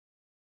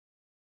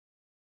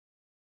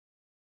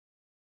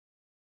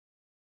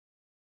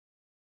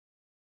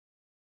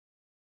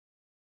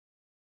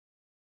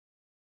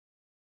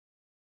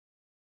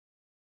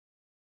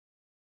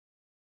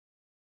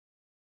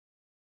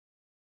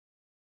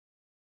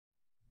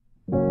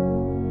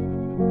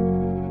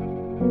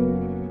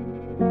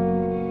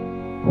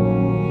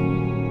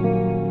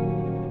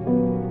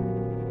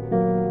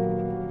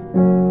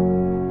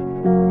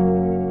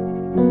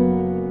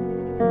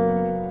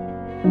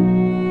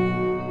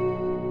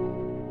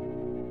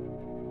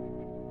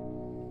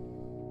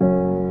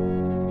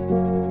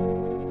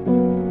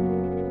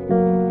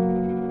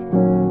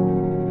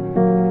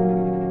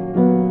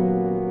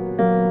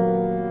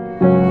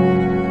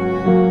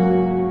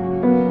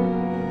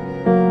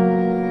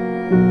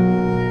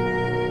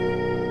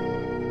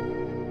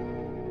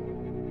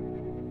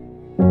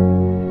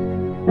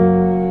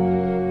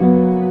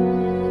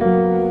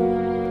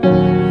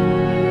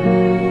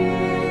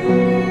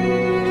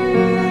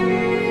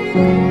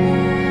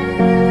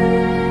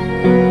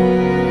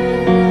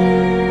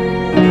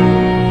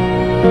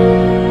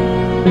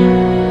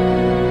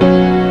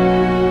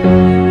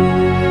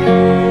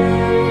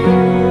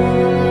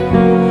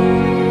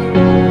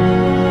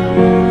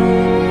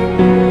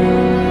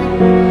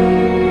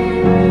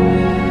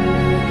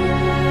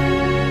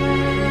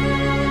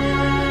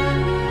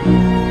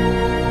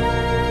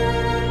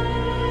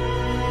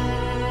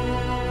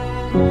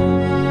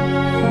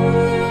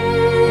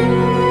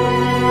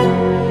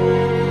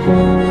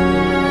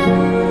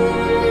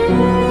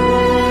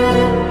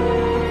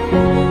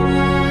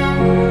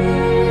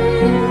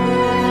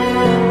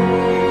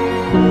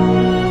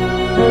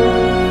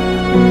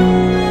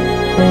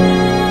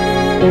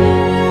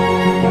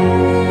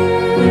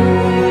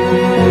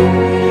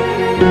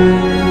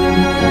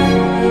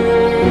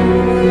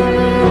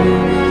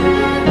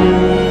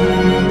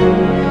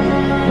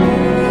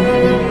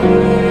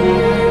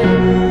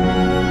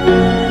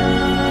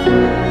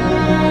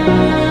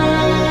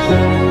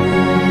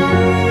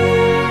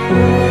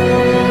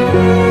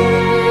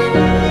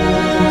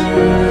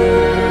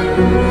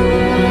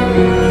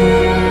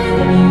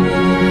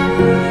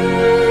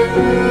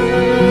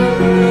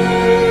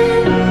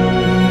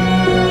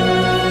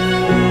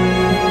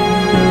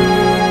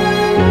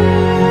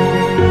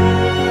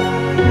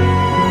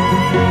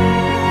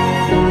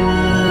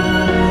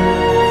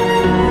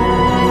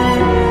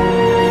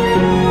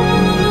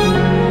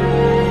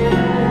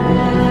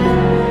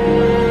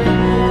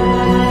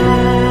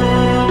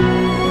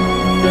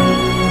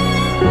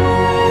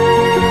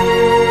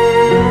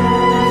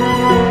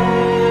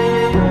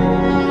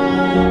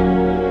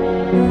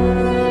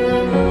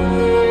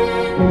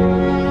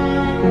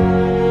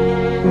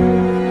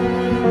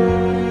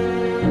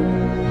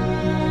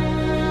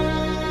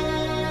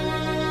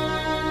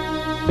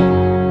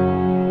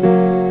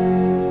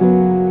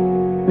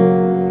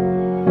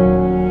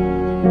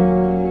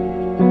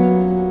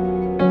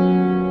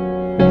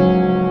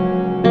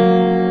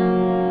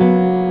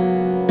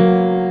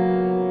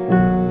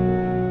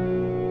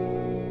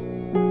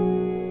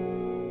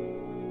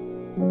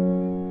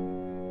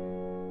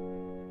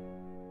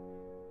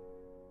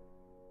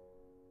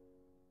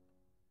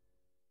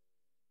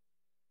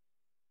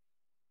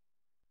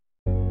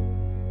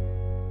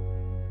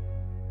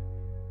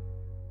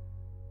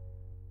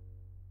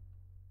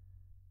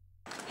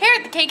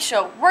Cake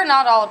Show, we're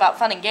not all about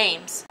fun and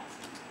games.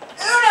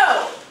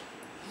 Uno!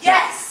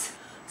 Yes!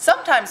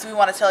 Sometimes we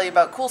want to tell you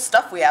about cool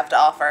stuff we have to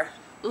offer.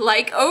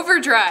 Like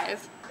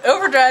Overdrive.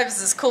 Overdrive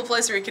is this cool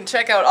place where you can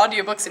check out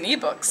audiobooks and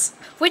ebooks.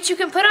 Which you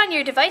can put on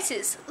your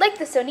devices, like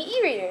the Sony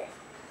e-reader.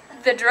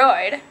 The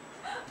Droid.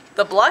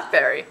 The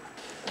BlackBerry.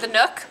 The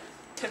Nook.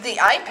 The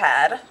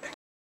iPad.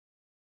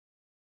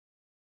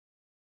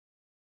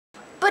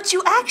 But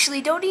you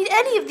actually don't need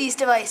any of these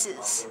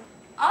devices.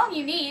 All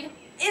you need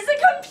is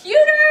a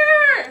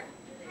computer!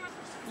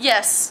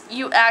 Yes,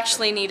 you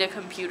actually need a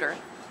computer.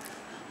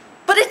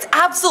 But it's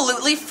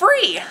absolutely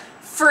free!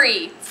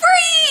 Free.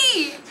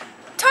 Free!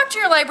 Talk to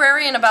your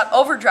librarian about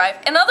Overdrive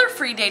and other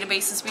free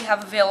databases we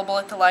have available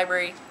at the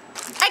library.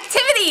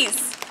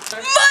 Activities!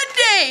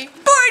 Monday!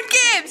 Board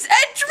games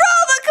and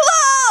drama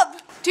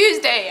club!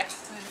 Tuesday,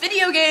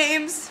 video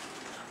games.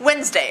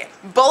 Wednesday,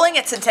 bowling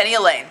at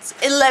Centennial Lanes,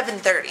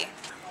 11:30.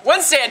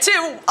 Wednesday at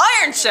 2,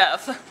 Iron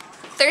Chef.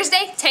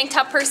 Thursday, tank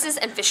top purses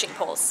and fishing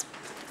poles.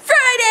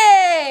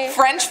 Friday!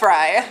 French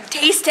fry.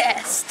 Taste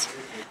test.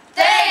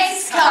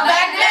 Thanks! Come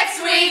back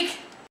next week!